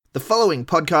The following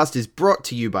podcast is brought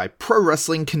to you by Pro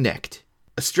Wrestling Connect,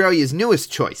 Australia's newest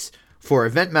choice for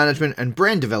event management and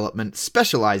brand development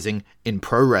specializing in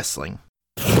pro wrestling.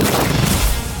 And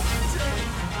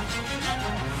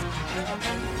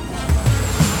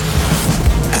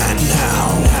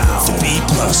now, the B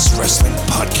Plus Wrestling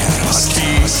Podcast.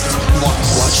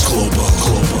 Watch global.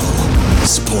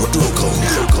 Support local.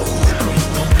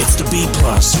 It's the B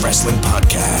Plus Wrestling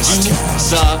Podcast.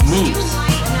 The moves.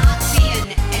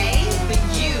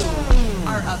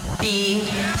 B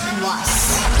plus.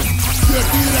 Check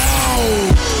it out!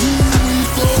 Here we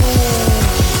go!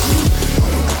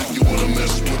 You wanna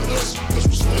mess with us? Cause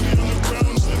we're slinging on the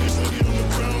ground, slinging on the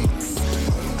ground.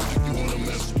 You wanna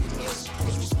mess with us?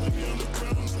 Cause we're slinging on the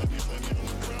ground, slinging on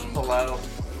the ground. Hello,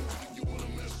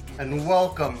 and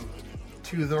welcome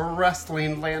to the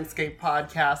Wrestling Landscape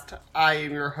Podcast. I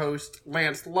am your host,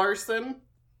 Lance Larson.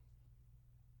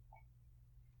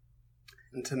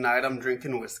 And tonight I'm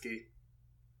drinking whiskey.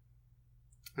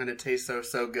 And it tastes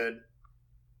so good.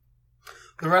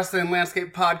 The Wrestling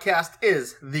Landscape Podcast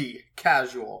is the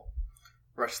casual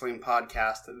wrestling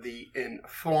podcast, the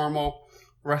informal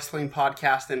wrestling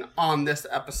podcast, and on this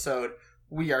episode,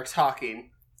 we are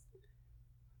talking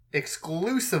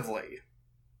exclusively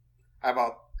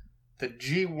about the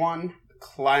G1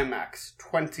 Climax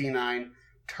 29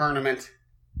 tournament,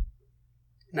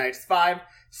 nights 5,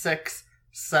 6,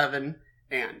 7,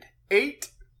 and 8.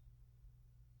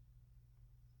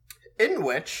 In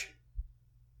which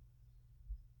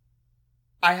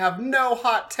I have no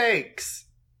hot takes.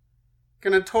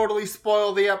 Gonna totally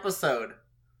spoil the episode.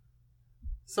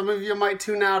 Some of you might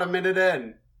tune out a minute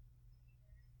in.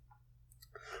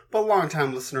 But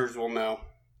longtime listeners will know.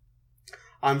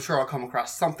 I'm sure I'll come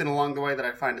across something along the way that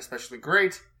I find especially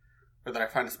great, or that I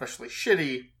find especially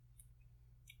shitty.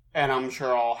 And I'm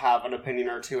sure I'll have an opinion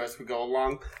or two as we go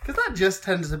along, because that just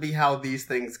tends to be how these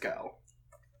things go.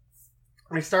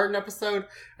 We start an episode,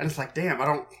 and it's like, damn, I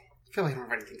don't feel like I don't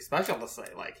have anything special to say.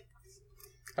 Like,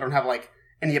 I don't have, like,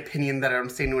 any opinion that I don't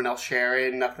see anyone else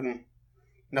sharing, nothing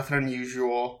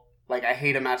unusual. Like, I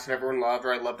hate a match that everyone loved,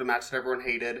 or I loved a match that everyone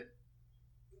hated.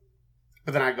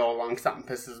 But then I go along, something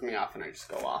pisses me off, and I just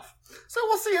go off. So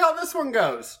we'll see how this one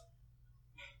goes.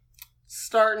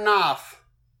 Starting off,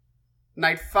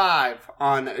 Night 5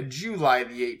 on July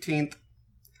the 18th.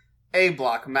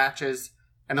 A-block matches.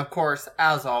 And of course,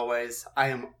 as always, I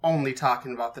am only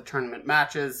talking about the tournament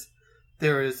matches.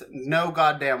 There is no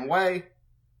goddamn way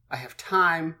I have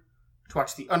time to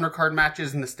watch the undercard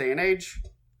matches in this day and age.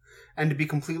 And to be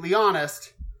completely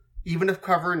honest, even if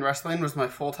covering wrestling was my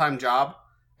full-time job,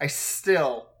 I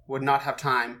still would not have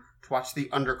time to watch the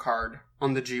undercard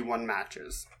on the G1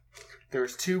 matches.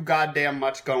 There's too goddamn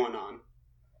much going on.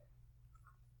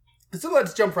 So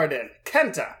let's jump right in.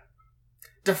 Kenta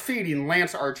defeating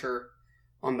Lance Archer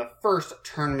on the first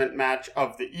tournament match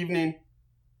of the evening.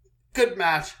 Good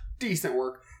match, decent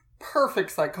work,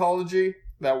 perfect psychology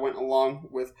that went along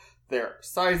with their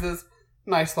sizes.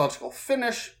 Nice logical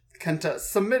finish. Kenta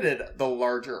submitted the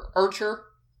larger Archer.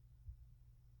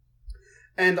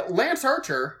 And Lance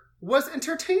Archer was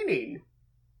entertaining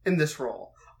in this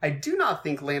role. I do not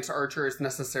think Lance Archer is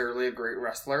necessarily a great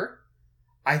wrestler.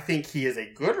 I think he is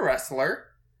a good wrestler,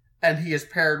 and he is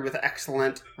paired with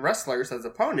excellent wrestlers as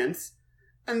opponents,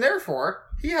 and therefore,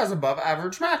 he has above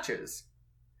average matches.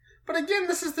 But again,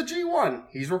 this is the G1.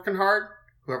 He's working hard.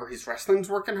 Whoever he's wrestling's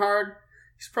working hard.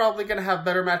 He's probably going to have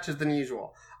better matches than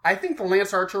usual. I think the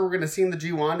Lance Archer we're going to see in the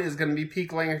G1 is going to be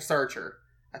peak Lance Archer.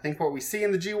 I think what we see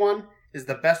in the G1 is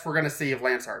the best we're going to see of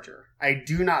Lance Archer. I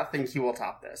do not think he will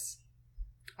top this.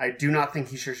 I do not think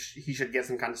he should get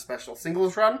some kind of special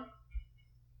singles run.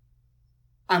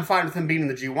 I'm fine with him being in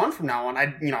the G1 from now on.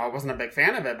 I wasn't a big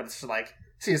fan of it, but it's just like,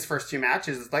 see his first 2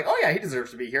 matches, it's like, oh yeah, he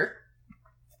deserves to be here.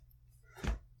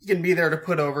 He can be there to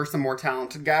put over some more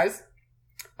talented guys.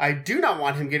 I do not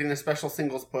want him getting a special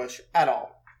singles push at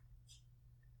all.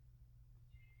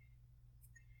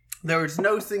 There is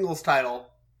no singles title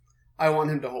I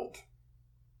want him to hold.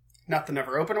 Not the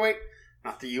Never Openweight,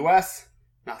 not the US,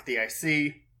 not the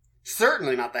IC,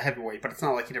 certainly not the Heavyweight, but it's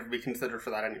not like he'd ever be considered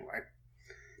for that anyway.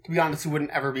 To be honest, he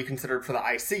wouldn't ever be considered for the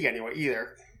IC anyway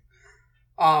either.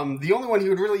 The only ones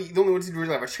he'd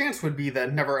really have a chance would be the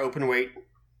Never Openweight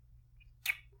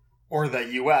or the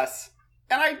US.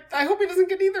 And I hope he doesn't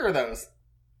get either of those.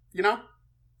 You know?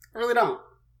 I really don't.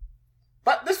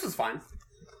 But this was fine.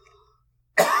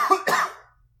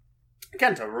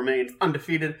 Kenta remains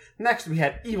undefeated. Next we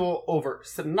had Evil over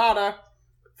Sonata.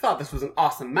 Thought this was an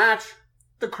awesome match.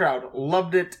 The crowd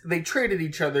loved it. They traded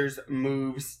each other's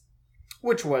moves,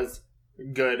 which was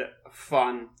good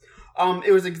fun.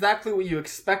 It was exactly what you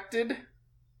expected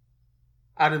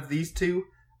out of these two.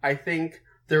 I think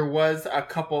there was a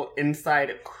couple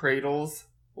inside cradles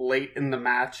late in the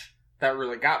match that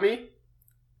really got me.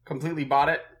 Completely bought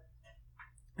it.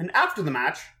 And after the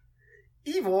match,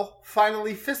 Evil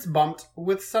finally fist bumped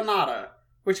with Sanada,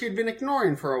 which he had been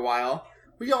ignoring for a while.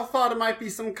 We all thought it might be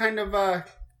some kind of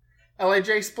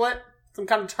LAJ split, some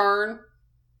kind of turn,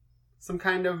 some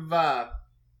kind of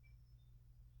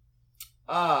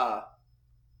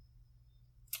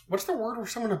what's the word where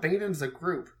someone abandons a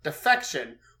group?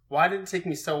 Defection. Why did it take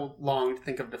me so long to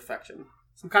think of defection?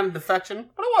 Some kind of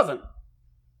defection, but it wasn't.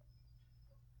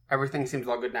 Everything seems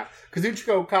all good now. Kazuchika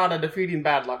Okada defeating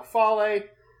Bad Luck Fale.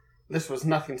 This was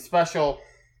nothing special.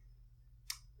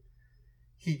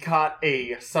 He caught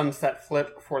a sunset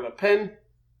flip for the pin,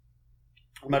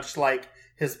 much like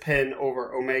his pin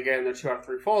over Omega in the 2 out of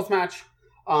 3 falls match,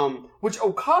 which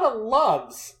Okada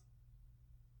loves.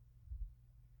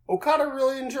 Okada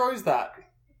really enjoys that.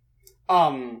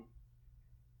 Because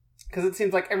it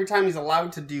seems like every time he's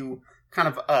allowed to do kind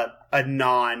of a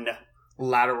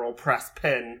non-lateral press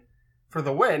pin for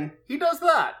the win, he does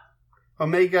that.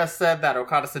 Omega said that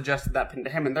Okada suggested that pin to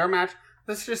him in their match.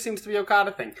 This just seems to be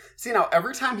Okada thing. See, now,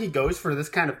 every time he goes for this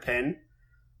kind of pin,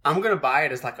 I'm gonna buy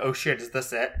it as like, oh shit, is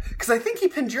this it? Because I think he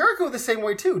pinned Jericho the same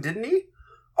way too, didn't he?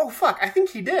 Oh fuck, I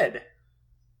think he did.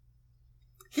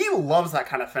 He loves that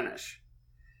kind of finish.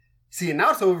 See, and now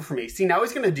it's over for me. See, now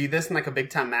he's gonna do this in like a big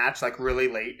time match, like really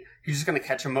late. He's just gonna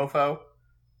catch a mofo,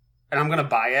 and I'm gonna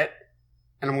buy it,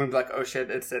 and I'm gonna be like, oh shit,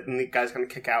 it's it, and the guy's gonna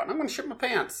kick out, and I'm gonna shit my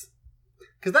pants.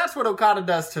 Because that's what Okada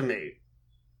does to me.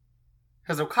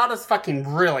 Because Okada's fucking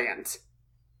brilliant.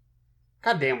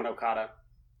 God damn it, Okada.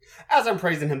 As I'm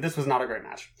praising him, this was not a great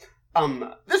match.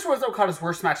 This was Okada's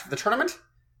worst match of the tournament.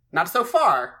 Not so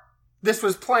far. This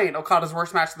was plain Okada's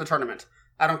worst match of the tournament.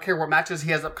 I don't care what matches he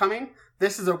has upcoming.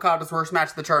 This is Okada's worst match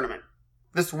of the tournament.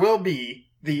 This will be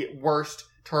the worst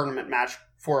tournament match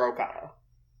for Okada.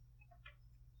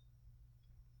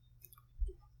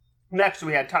 Next,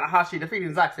 we had Tanahashi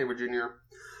defeating Zack Sabre Jr.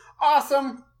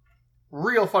 Awesome.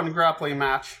 Real fun grappling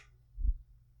match.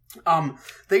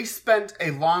 They spent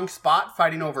a long spot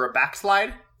fighting over a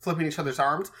backslide, flipping each other's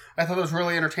arms. I thought it was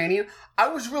really entertaining. I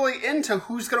was really into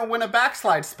who's going to win a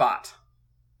backslide spot.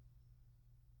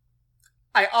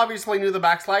 I obviously knew the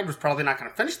backslide was probably not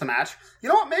going to finish the match. You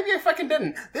know what? Maybe I fucking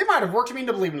didn't. They might have worked me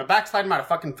into believing the backslide might have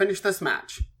fucking finished this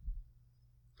match.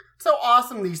 So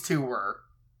awesome these two were.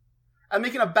 And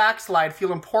making a backslide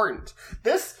feel important.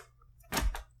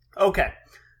 Okay.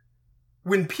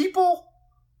 When people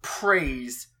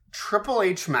praise Triple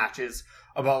H matches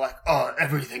about like, oh,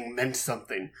 everything meant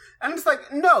something. And it's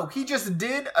like, no, he just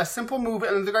did a simple move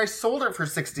and the guy sold it for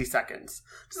 60 seconds.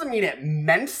 Doesn't mean it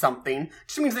meant something. It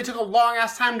just means they took a long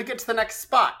ass time to get to the next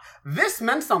spot. This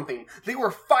meant something. They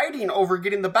were fighting over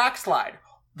getting the backslide.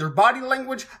 Their body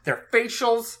language, their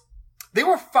facials. They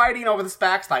were fighting over this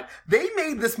backslide. They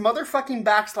made this motherfucking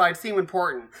backslide seem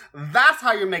important. That's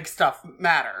how you make stuff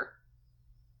matter.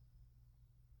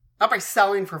 Not by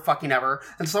selling for fucking ever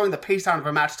and slowing the pace down of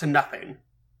a match to nothing.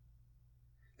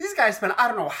 These guys spent I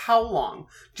don't know how long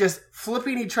just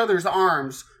flipping each other's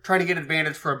arms trying to get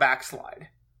advantage for a backslide.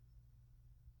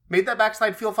 Made that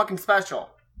backslide feel fucking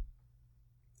special.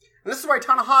 And this is why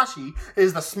Tanahashi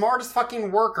is the smartest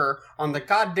fucking worker on the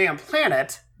goddamn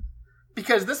planet.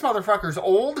 Because this motherfucker's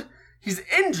old, he's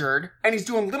injured, and he's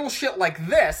doing little shit like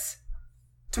this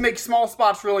to make small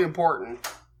spots really important.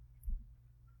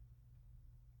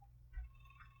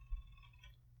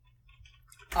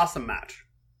 Awesome match.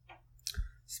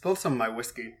 Spilled some of my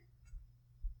whiskey.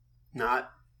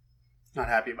 Not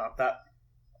happy about that.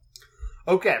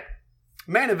 Okay.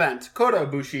 Main event. Kota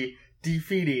Ibushi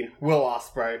defeating Will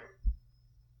Ospreay.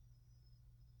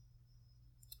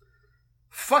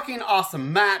 Fucking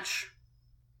awesome match.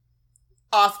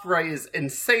 Ospreay is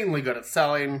insanely good at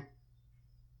selling.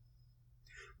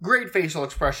 Great facial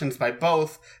expressions by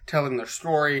both, telling their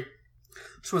story.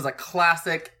 This was a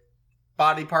classic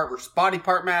body part versus body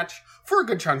part match for a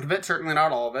good chunk of it, certainly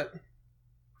not all of it.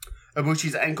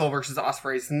 Ibushi's ankle versus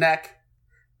Ospreay's neck.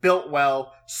 Built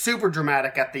well, super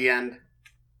dramatic at the end.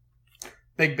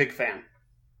 Big fan.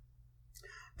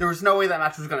 There was no way that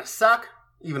match was going to suck,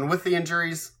 even with the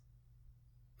injuries,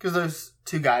 because those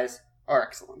two guys are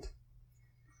excellent.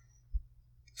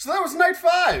 So that was night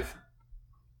 5.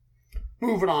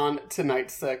 Moving on to night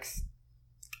 6.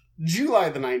 July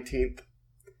the 19th.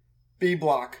 B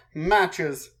block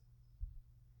matches.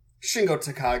 Shingo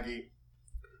Takagi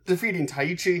defeating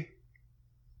Taichi.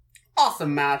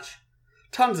 Awesome match.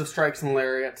 Tons of strikes and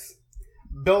lariats.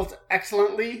 Built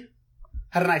excellently.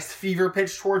 Had a nice fever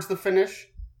pitch towards the finish.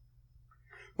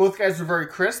 Both guys were very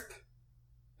crisp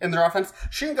in their offense.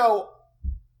 Shingo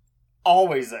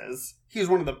always is. He's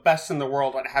one of the best in the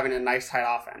world at having a nice tight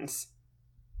offense.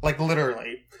 Like,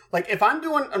 literally. Like, if I'm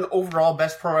doing an overall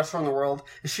best pro wrestler in the world,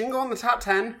 is Shingo in the top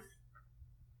 10?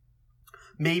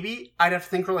 Maybe. I'd have to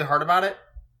think really hard about it.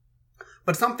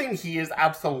 But something he is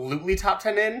absolutely top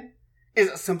 10 in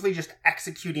is simply just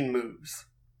executing moves.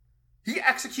 He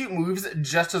executes moves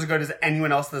just as good as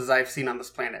anyone else that I've seen on this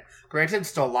planet. Granted,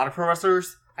 still a lot of pro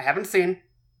wrestlers I haven't seen.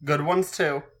 Good ones,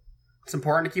 too. It's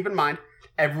important to keep in mind.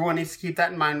 Everyone needs to keep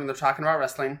that in mind when they're talking about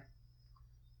wrestling.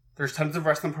 There's tons of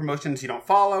wrestling promotions you don't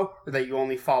follow, or that you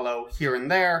only follow here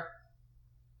and there.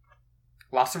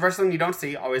 Lots of wrestling you don't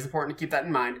see. Always important to keep that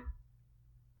in mind.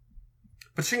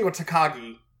 But Shingo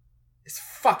Takagi is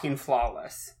fucking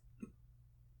flawless.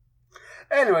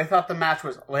 Anyway, I thought the match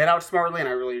was laid out smartly and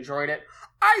I really enjoyed it.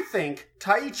 I think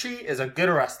Taichi is a good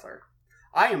wrestler.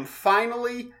 I am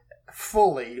finally,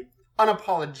 fully,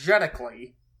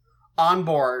 unapologetically on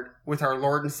board with our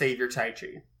Lord and Savior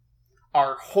Taichi.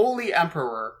 Our holy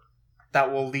emperor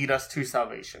that will lead us to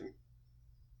salvation.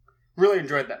 Really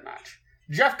enjoyed that match.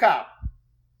 Jeff Cobb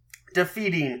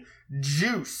defeating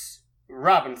Juice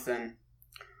Robinson.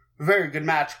 Very good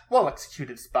match. Well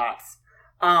executed spots.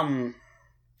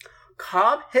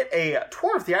 Cobb hit a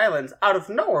Tour of the Islands out of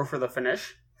nowhere for the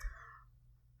finish.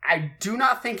 I do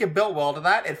not think it built well to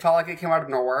that. It felt like it came out of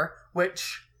nowhere,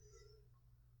 which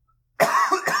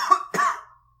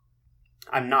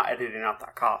I'm not editing out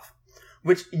that cough.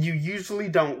 Which you usually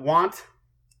don't want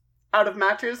out of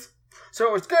matches. So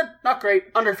it was good, not great,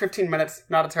 under 15 minutes,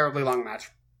 not a terribly long match.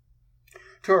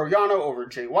 Toru Yano over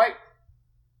Jay White.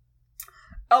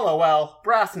 LOL,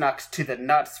 brass knucks to the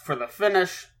nuts for the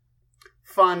finish.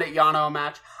 Fun Yano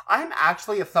match. I'm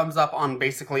actually a thumbs up on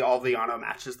basically all the Yano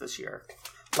matches this year.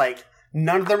 Like,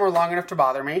 none of them are long enough to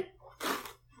bother me.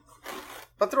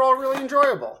 But they're all really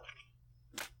enjoyable.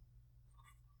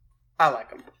 I like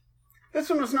them. This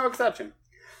one was no exception.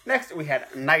 Next, we had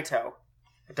Naito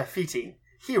defeating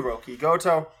Hiroki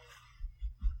Goto.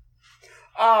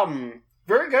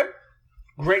 Very good.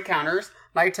 Great counters.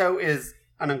 Naito is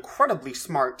an incredibly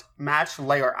smart match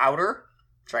layer outer,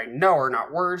 which I know are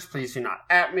not words. Please do not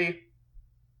at me.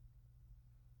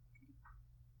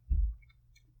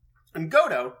 And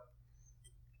Goto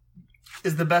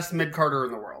is the best mid-carder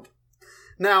in the world.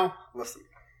 Now, listen.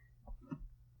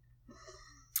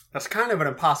 That's kind of an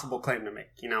impossible claim to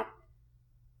make, you know?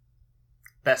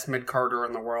 Best mid-carder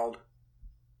in the world.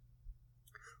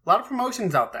 A lot of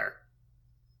promotions out there.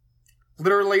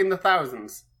 Literally in the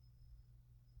thousands.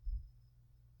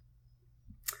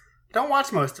 Don't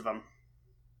watch most of them.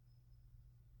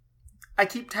 I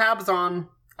keep tabs on,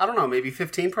 I don't know, maybe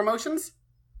 15 promotions?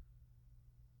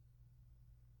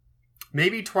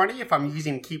 Maybe 20 if I'm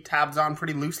using keep tabs on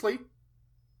pretty loosely.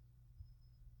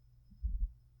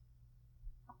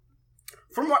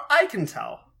 From what I can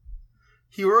tell,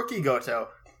 Hiroki Goto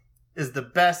is the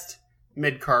best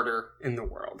mid-carder in the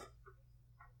world.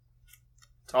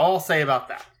 That's all I'll say about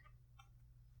that.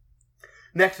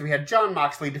 Next, we had Jon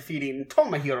Moxley defeating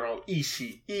Tomohiro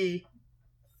Ishii.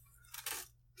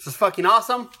 This is fucking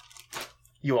awesome.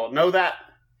 You all know that.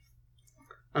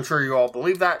 I'm sure you all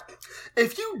believe that.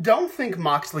 If you don't think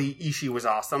Moxley Ishii was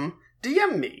awesome,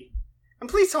 DM me. And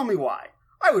please tell me why.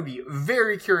 I would be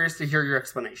very curious to hear your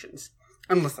explanations.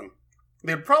 And listen,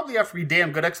 they'd probably have to be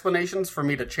damn good explanations for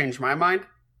me to change my mind.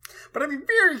 But I'd be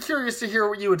very curious to hear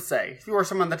what you would say if you were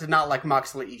someone that did not like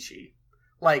Moxley Ishii.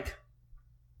 Like,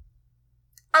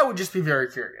 I would just be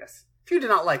very curious. If you did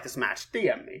not like this match,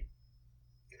 DM me.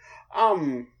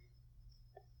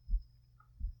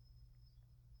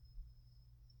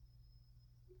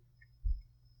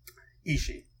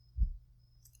 Ishii.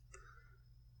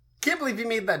 Can't believe he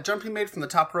made that jump he made from the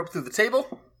top rope through the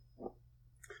table.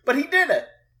 But he did it.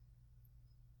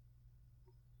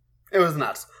 It was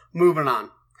nuts. Moving on.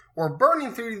 We're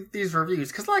burning through these reviews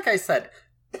because, like I said,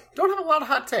 don't have a lot of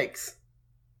hot takes.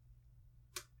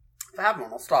 If I have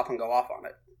one, I'll stop and go off on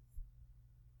it.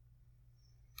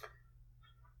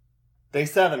 Day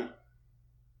 7.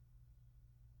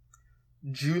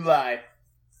 July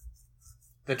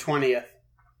the 20th.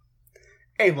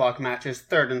 A-Block matches,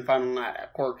 third and final night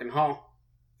at Korakuen Hall.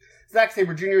 Zack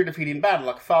Sabre Jr. defeating Bad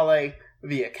Luck Fale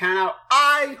via countout.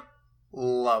 I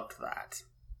loved that.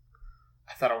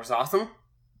 I thought it was awesome.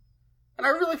 And I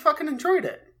really fucking enjoyed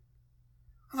it.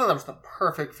 I thought that was the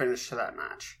perfect finish to that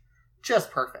match. Just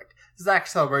perfect.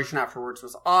 Zack's celebration afterwards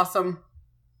was awesome.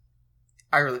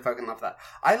 I really fucking love that.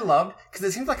 I loved, because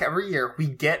it seems like every year we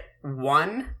get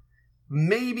one,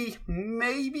 maybe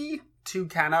 2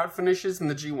 countout finishes in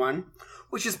the G1,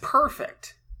 which is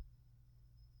perfect.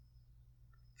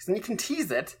 Because then you can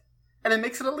tease it, and it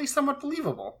makes it at least somewhat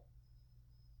believable.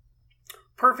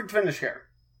 Perfect finish here.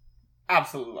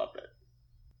 Absolutely loved it.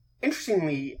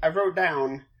 Interestingly, I wrote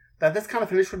down that this kind of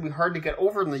finish would be hard to get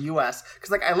over in the US,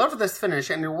 because, I loved this finish,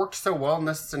 and it worked so well in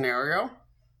this scenario.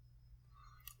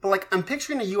 But, I'm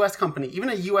picturing a US company, even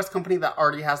a US company that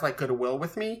already has, goodwill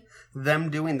with me,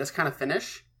 them doing this kind of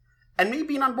finish, and me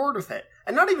being on board with it.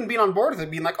 And not even being on board with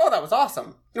it, being like, oh, that was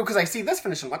awesome. Because I see this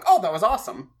finish, and I'm like, oh, that was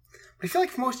awesome. But I feel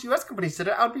like if most US companies did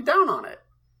it, I would be down on it.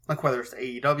 Whether it's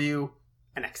AEW,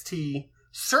 NXT,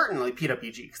 certainly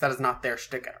PWG, because that is not their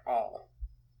shtick at all.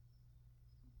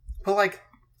 But,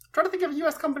 try to think of a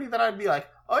US company that I'd be like,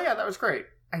 oh yeah, that was great.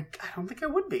 I don't think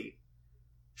it would be.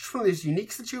 Just one of these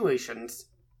unique situations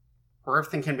where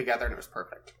everything came together and it was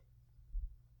perfect.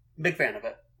 Big fan of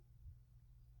it.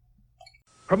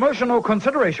 Promotional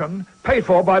consideration paid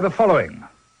for by the following.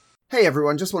 Hey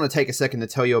everyone, just want to take a second to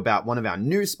tell you about one of our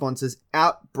new sponsors,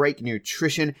 Outbreak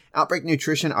Nutrition. Outbreak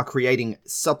Nutrition are creating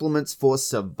supplements for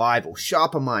survival,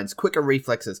 sharper minds, quicker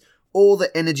reflexes, all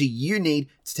the energy you need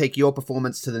to take your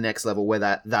performance to the next level,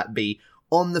 whether that be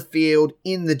on the field,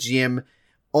 in the gym,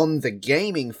 on the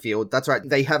gaming field. That's right,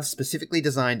 they have specifically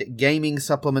designed gaming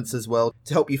supplements as well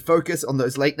to help you focus on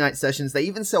those late night sessions. They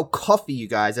even sell coffee, you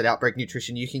guys, at Outbreak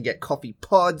Nutrition. You can get coffee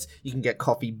pods, you can get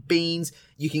coffee beans,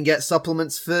 you can get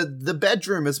supplements for the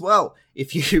bedroom as well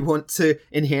if you want to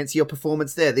enhance your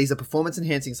performance there. These are performance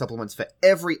enhancing supplements for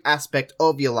every aspect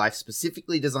of your life,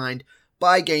 specifically designed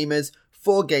by gamers,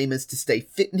 for gamers, to stay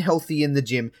fit and healthy in the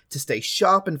gym, to stay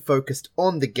sharp and focused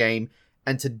on the game,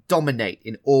 and to dominate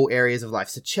in all areas of life.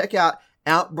 So check out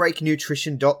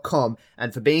OutbreakNutrition.com,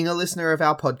 and for being a listener of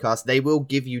our podcast, they will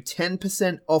give you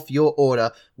 10% off your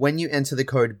order when you enter the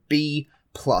code B+.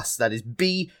 That is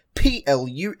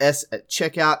BPLUS at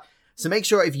checkout. So make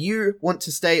sure, if you want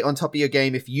to stay on top of your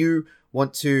game, if you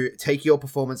want to take your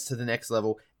performance to the next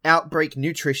level,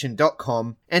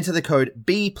 OutbreakNutrition.com, enter the code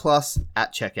B+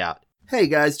 at checkout. Hey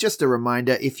guys, just a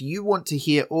reminder, if you want to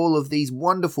hear all of these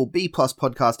wonderful B+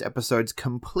 podcast episodes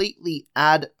completely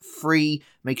ad-free,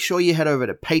 make sure you head over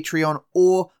to Patreon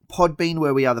or Podbean,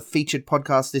 where we are the featured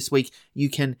podcast this week. You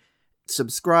can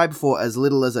subscribe for as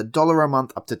little as $1 a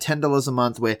month up to $10 a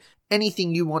month, where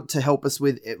anything you want to help us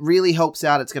with, it really helps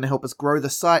out. It's going to help us grow the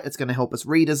site. It's going to help us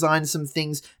redesign some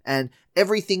things, and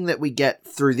everything that we get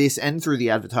through this and through the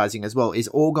advertising as well is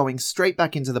all going straight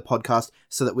back into the podcast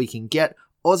so that we can get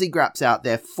Aussie Graps out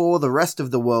there for the rest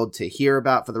of the world to hear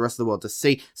about, for the rest of the world to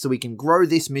see, so we can grow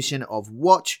this mission of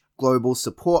watch global,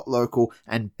 support local,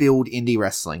 and build indie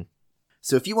wrestling.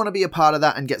 So if you want to be a part of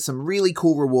that and get some really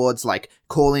cool rewards like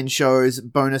call-in shows,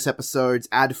 bonus episodes,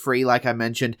 ad-free like I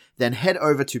mentioned, then head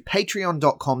over to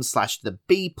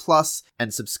patreon.com/theb+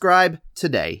 and subscribe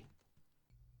today.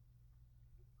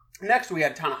 Next, we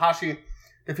had Tanahashi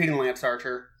defeating Lance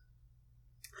Archer.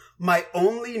 My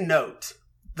only note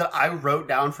that I wrote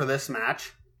down for this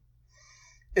match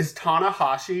is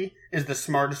Tanahashi is the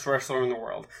smartest wrestler in the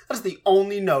world. That's the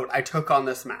only note I took on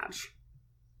this match.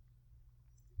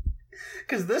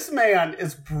 Because this man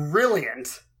is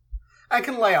brilliant. I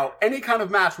can lay out any kind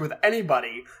of match with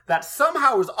anybody that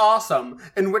somehow is awesome,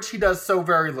 in which he does so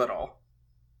very little.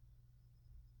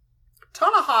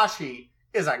 Tanahashi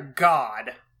is a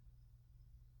god.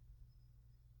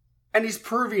 And he's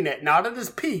proving it, not at his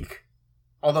peak,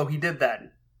 although he did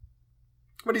then.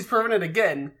 But he's proven it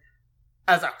again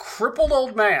as a crippled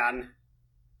old man,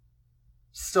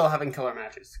 still having killer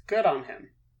matches. Good on him.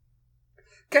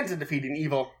 Kenta defeating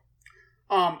Evil.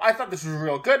 I thought this was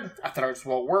real good. I thought it was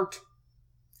well worked.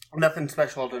 Nothing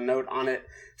special to note on it.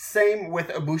 Same with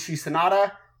Ibushi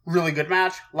Sanada. Really good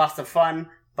match. Lots of fun,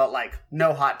 but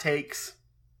no hot takes.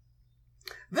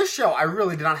 This show I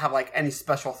really did not have any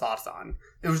special thoughts on.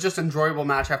 It was just enjoyable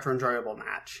match after enjoyable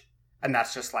match. And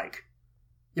that's just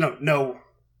no,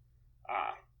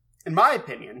 in my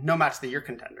opinion, no match of the year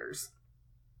contenders.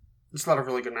 Just a lot of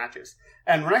really good matches.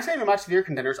 And when I say no match of the year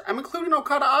contenders, I'm including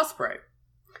Okada Ospreay.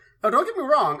 Now, don't get me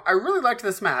wrong, I really liked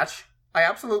this match. I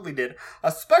absolutely did.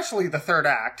 Especially the third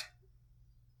act.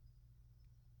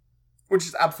 Which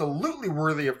is absolutely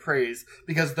worthy of praise,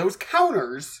 because those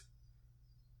counters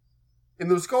in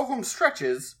those go-home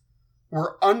stretches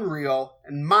were unreal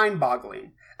and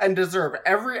mind-boggling, and deserve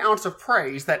every ounce of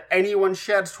praise that anyone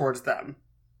sheds towards them.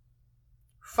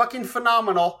 Fucking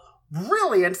phenomenal,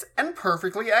 brilliant, and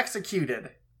perfectly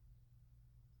executed.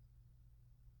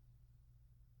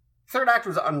 Third act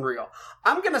was unreal.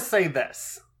 I'm gonna say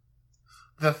this.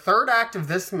 The third act of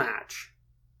this match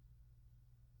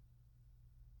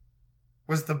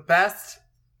was the best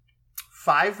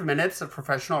 5 minutes of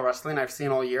professional wrestling I've seen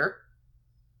all year.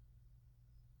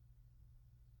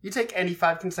 You take any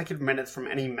 5 consecutive minutes from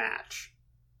any match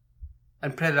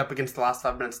and put it up against the last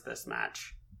 5 minutes of this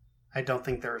match. I don't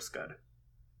think they're as good.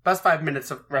 Best 5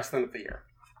 minutes of wrestling of the year.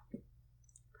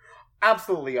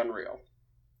 Absolutely unreal.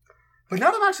 But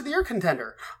not a match of the year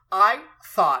contender. I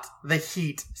thought the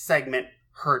Heat segment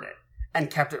hurt it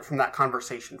and kept it from that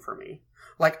conversation for me.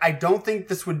 Like, I don't think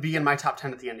this would be in my top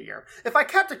 10 at the end of the year. If I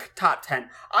kept a top 10,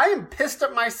 I am pissed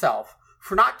at myself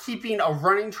for not keeping a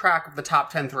running track of the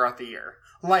top 10 throughout the year.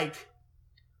 Like,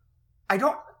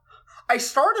 I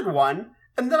started one,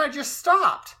 and then I just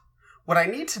stopped. What I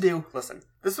need to do, listen,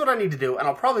 this is what I need to do, and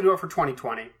I'll probably do it for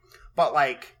 2020, but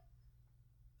like,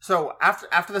 so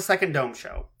after the second Dome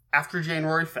show, after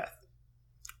January 5th,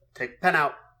 take a pen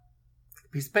out,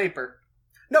 piece of paper.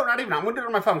 No, not even, I'm going to do it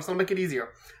on my phone, so I'll make it easier.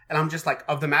 And I'm just like,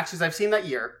 of the matches I've seen that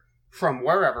year, from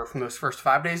wherever, from those first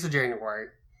 5 days of January,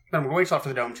 then I'm going to wait till after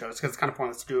the Dome shows, because it's kind of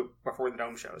pointless to do it before the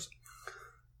Dome shows.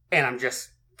 And I'm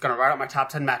just going to write out my top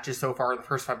 10 matches so far in the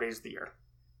first 5 days of the year.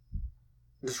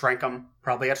 Just rank them,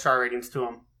 probably add star ratings to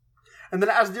them. And then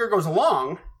as the year goes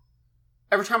along,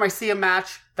 every time I see a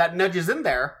match that nudges in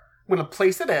there, I'm going to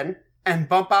place it in and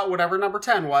bump out whatever number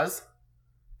 10 was,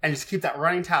 and just keep that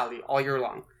running tally all year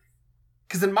long.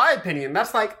 Because in my opinion,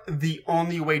 that's like the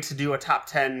only way to do a top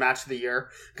 10 match of the year.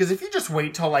 Because if you just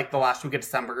wait till like the last week of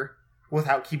December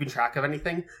without keeping track of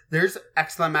anything, there's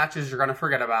excellent matches you're going to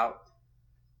forget about.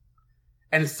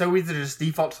 And it's so easy to just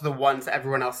default to the ones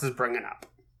everyone else is bringing up.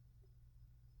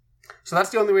 So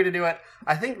that's the only way to do it.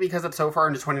 I think because it's so far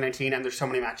into 2019 and there's so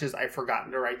many matches I've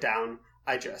forgotten to write down,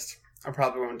 I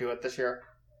probably won't do it this year.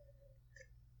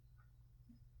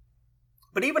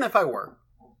 But even if I were,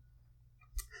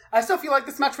 I still feel like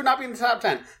this match would not be in the top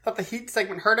 10. Thought the Heat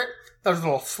segment hurt it. Thought it was a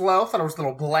little slow. Thought it was a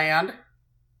little bland.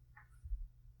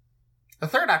 The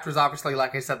third act was obviously,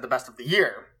 like I said, the best of the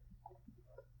year.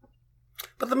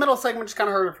 But the middle segment just kind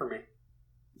of hurt it for me.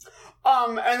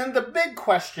 And then the big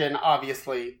question,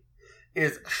 obviously,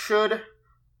 is should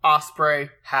Ospreay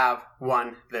have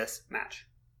won this match?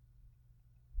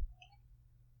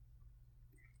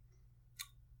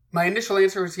 My initial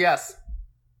answer was yes.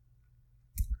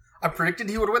 I predicted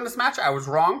he would win this match. I was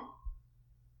wrong.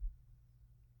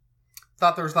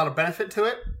 Thought there was a lot of benefit to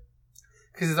it.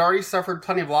 Because he's already suffered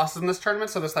plenty of losses in this tournament,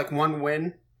 so there's like one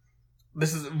win.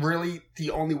 This is really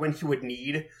the only win he would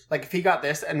need. Like, if he got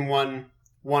this and won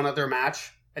one other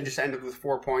match and just ended with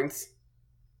 4 points,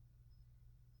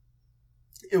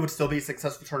 it would still be a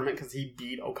successful tournament because he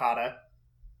beat Okada.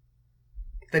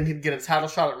 Then he'd get a title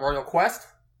shot at Royal Quest.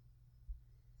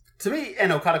 To me,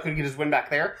 and Okada could get his win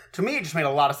back there. To me, it just made a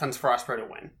lot of sense for Ospreay to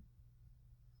win.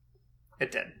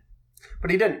 It did. But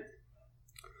he didn't.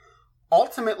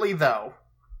 Ultimately, though,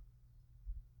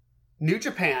 New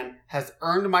Japan has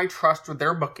earned my trust with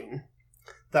their booking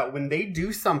that when they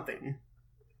do something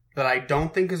that I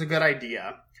don't think is a good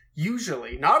idea,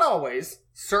 usually, not always,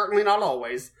 certainly not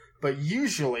always, but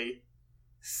usually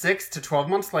 6 to 12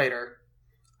 months later,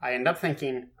 I end up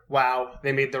thinking, wow,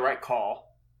 they made the right call.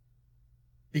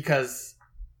 Because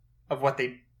of what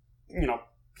they,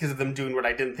 because of them doing what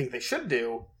I didn't think they should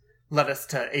do, led us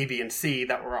to A, B, and C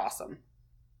that were awesome.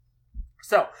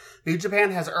 So, New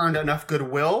Japan has earned enough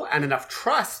goodwill and enough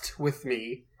trust with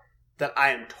me that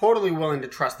I am totally willing to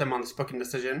trust them on this booking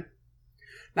decision.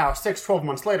 Now, 6-12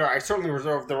 months later, I certainly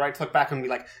reserve the right to look back and be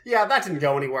like, yeah, that didn't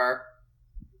go anywhere.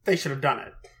 They should have done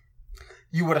it.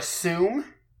 You would assume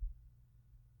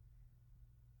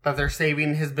that they're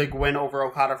saving his big win over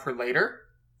Okada for later.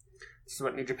 This is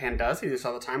what New Japan does. They do this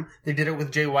all the time. They did it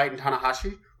with Jay White and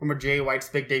Tanahashi. Remember Jay White's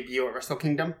big debut at Wrestle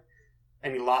Kingdom?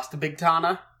 And he lost to Big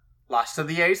Tana. Lost to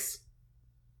the Ace.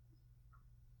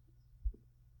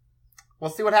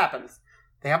 We'll see what happens.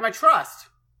 They have my trust.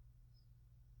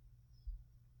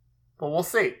 But we'll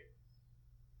see.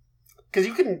 Because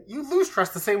you lose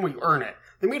trust the same way you earn it.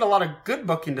 They made a lot of good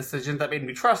booking decisions that made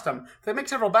me trust them. If they make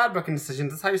several bad booking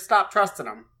decisions, that's how you stop trusting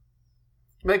them.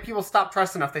 Make people stop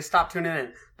trusting if they stop tuning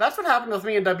in. That's what happened with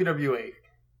me in WWE.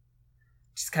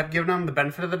 Just kept giving them the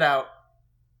benefit of the doubt.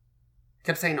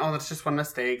 Kept saying, oh, that's just one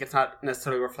mistake. It's not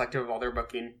necessarily reflective of all their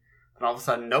booking. And all of a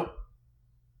sudden, nope.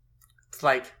 It's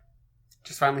like,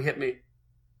 just finally hit me.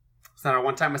 It's not a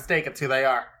one-time mistake. It's who they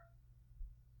are.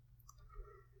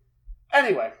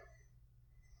 Anyway.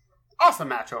 Awesome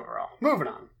match overall. Moving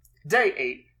on. Day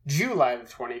 8, July the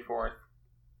 24th.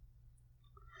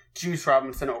 Juice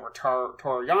Robinson over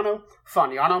Toru Yano.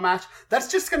 Fun Yano match.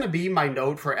 That's just going to be my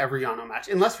note for every Yano match.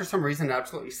 Unless for some reason it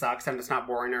absolutely sucks and it's not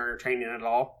boring or entertaining at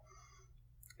all.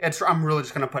 I'm really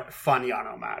just going to put fun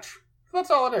Yano match.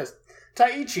 That's all it is.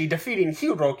 Taichi defeating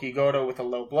Hiroki Goto with a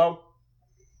low blow.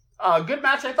 Good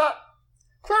match, I thought.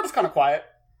 Crowd was kind of quiet.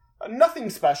 Nothing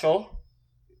special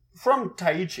from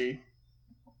Taichi.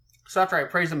 So after I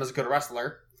praise him as a good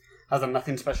wrestler, has a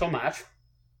nothing special match.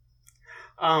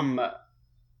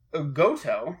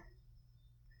 Goto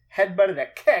headbutted a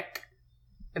kick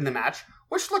in the match,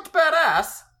 which looked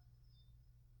badass.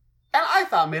 And I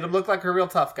thought made him look like a real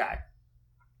tough guy.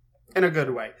 In a good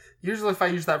way. Usually if I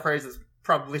use that phrase, it's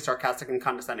probably sarcastic and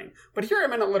condescending. But here I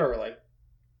meant it literally.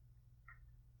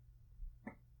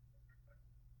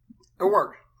 It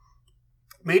worked.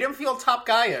 Made him feel top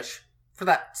guy-ish for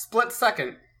that split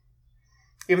second.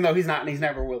 Even though he's not and he's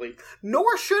never will be.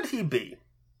 Nor should he be.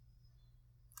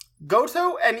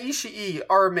 Goto and Ishii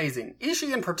are amazing.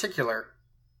 Ishii in particular.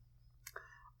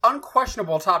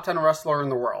 Unquestionable top 10 wrestler in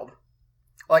the world.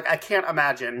 Like, I can't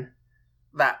imagine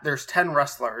that there's 10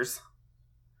 wrestlers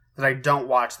that I don't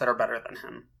watch that are better than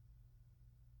him.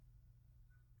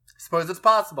 I suppose it's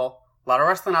possible. A lot of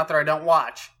wrestling out there I don't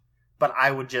watch. But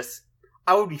I would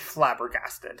be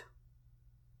flabbergasted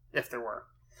if there were.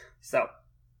 So,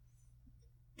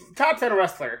 top 10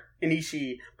 wrestler in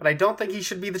Ishii, but I don't think he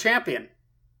should be the champion.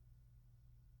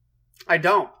 I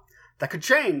don't. That could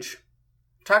change.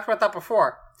 We talked about that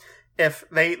before. If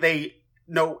they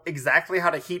know exactly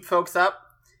how to heat folks up,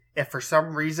 if for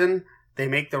some reason they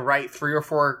make the right 3 or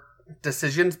 4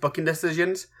 decisions, booking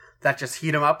decisions, that just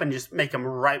heat him up and just make him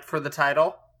ripe for the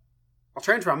title, I'll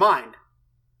change my mind.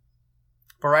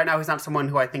 But right now he's not someone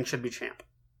who I think should be champ.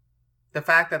 The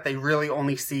fact that they really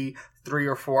only see 3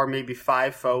 or 4, maybe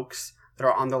 5 folks that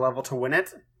are on the level to win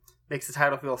it makes the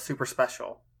title feel super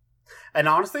special. And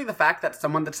honestly, the fact that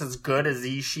someone that's as good as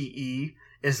Ishii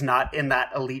is not in that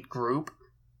elite group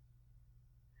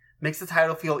makes the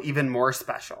title feel even more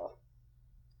special.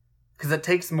 Because it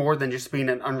takes more than just being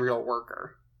an unreal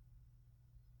worker.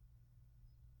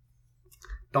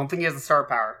 Don't think he has the star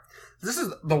power. This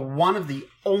is one of the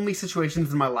only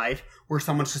situations in my life where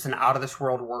someone's just an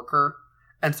out-of-this-world worker.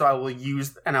 And so I will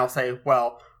use, and I'll say,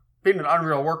 well, being an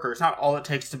unreal worker is not all it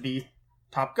takes to be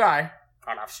top guy.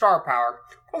 Gotta have star power.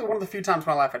 Probably one of the few times in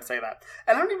my life I'd say that.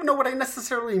 And I don't even know what I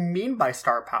necessarily mean by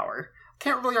star power. I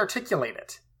can't really articulate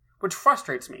it. Which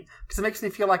frustrates me, because it makes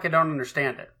me feel like I don't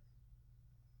understand it.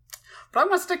 But I'm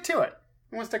going to stick to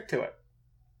it.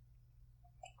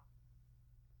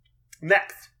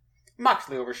 Next,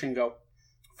 Moxley over Shingo.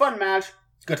 Fun match,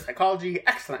 good psychology,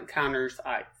 excellent counters,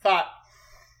 I thought.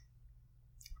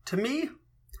 To me,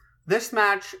 this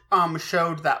match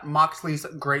showed that Moxley's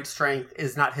great strength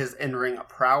is not his in-ring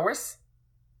prowess.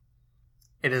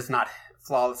 It is not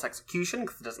flawless execution,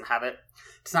 because he doesn't have it.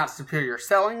 It's not superior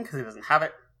selling, because he doesn't have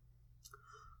it.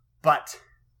 But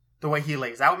the way he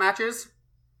lays out matches,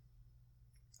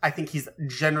 I think he's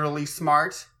generally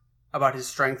smart about his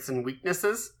strengths and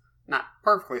weaknesses. Not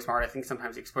perfectly smart. I think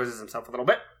sometimes he exposes himself a little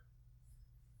bit.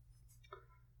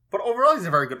 But overall, he's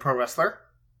a very good pro wrestler.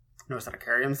 Knows how to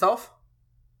carry himself.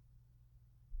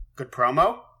 Good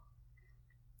promo.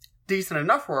 Decent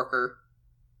enough worker.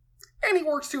 And he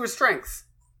works to his strengths.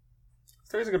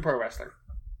 So he's a good pro wrestler.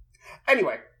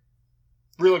 Anyway,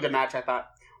 really good match, I thought.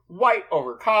 White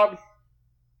over Cobb.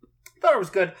 Thought it was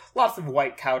good. Lots of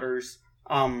White counters.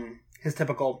 His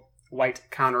typical White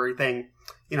countery thing.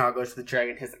 You know how it goes to the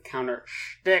dragon, his counter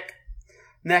shtick.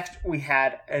 Next, we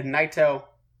had Naito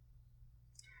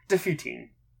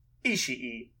defeating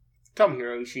Ishii.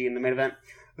 Tomohiro Ishii in the main event.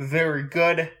 Very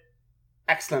good.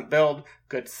 Excellent build.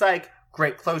 Good psych.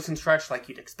 Great closing stretch like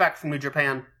you'd expect from New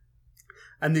Japan.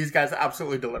 And these guys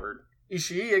absolutely delivered.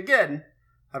 Ishii, again,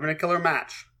 having a killer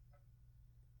match.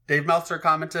 Dave Meltzer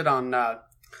commented on,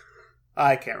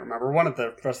 I can't remember, one of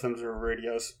the Wrestling Observer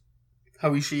radios,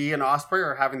 how Ishii and Ospreay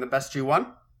are having the best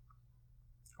G1.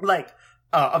 Like,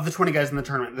 of the 20 guys in the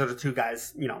tournament, they're the 2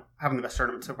 guys, having the best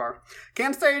tournament so far.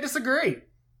 Can't say I disagree.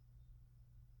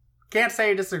 Because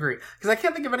I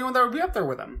can't think of anyone that would be up there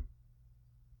with him.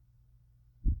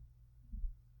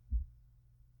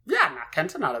 Yeah, not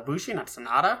Kenta, not Ibushi, not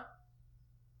Sonata.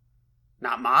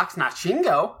 Not Mox, not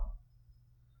Shingo.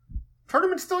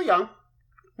 Tournament's still young.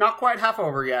 Not quite half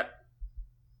over yet.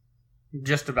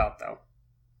 Just about, though.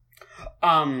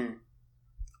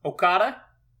 Okada,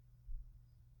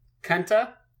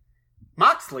 Kenta,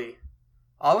 Moxley,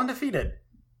 all undefeated.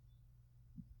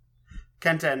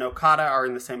 Kenta and Okada are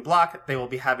in the same block. They will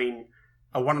be having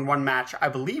a one-on-one match, I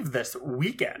believe, this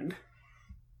weekend.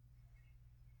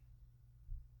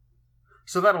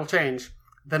 So that'll change.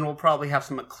 Then we'll probably have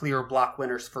some clear block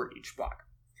winners for each block.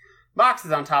 Mox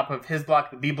is on top of his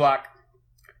block, the B block,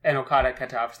 and Okada and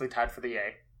Kenta obviously tied for the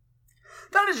A.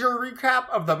 That is your recap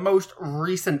of the most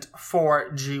recent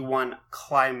 4 G1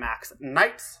 Climax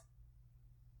nights.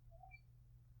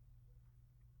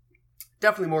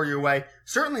 Definitely more your way.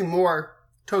 Certainly more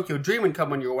Tokyo Dreamin'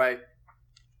 coming your way,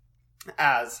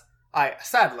 as I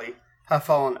sadly have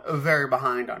fallen very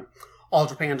behind on All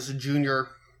Japan's Junior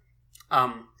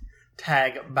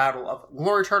Tag Battle of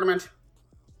Glory tournament.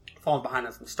 Fallen behind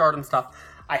on some Stardom stuff.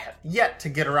 I have yet to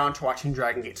get around to watching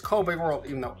Dragon Gate's Kobe World,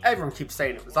 even though everyone keeps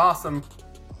saying it was awesome.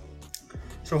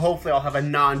 So hopefully I'll have a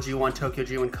non-G1 Tokyo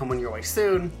G1 coming your way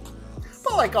soon.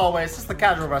 But like always, it's the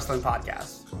Casual Wrestling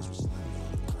Podcast.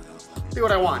 Do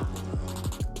what I want.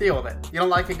 Deal with it. You don't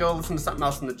like it, go listen to something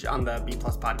else on the B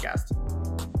Plus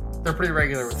podcast. They're pretty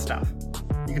regular with stuff.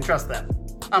 You can trust them.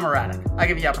 I'm erratic. I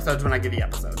give you episodes when I give you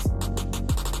episodes.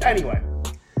 Anyway,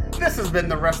 this has been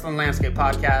the Wrestling Landscape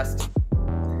Podcast,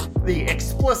 the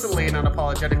explicitly and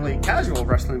unapologetically casual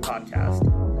wrestling podcast.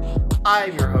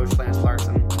 I'm your host, Lance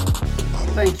Larson.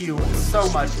 Thank you so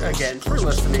much again for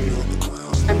listening,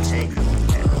 and take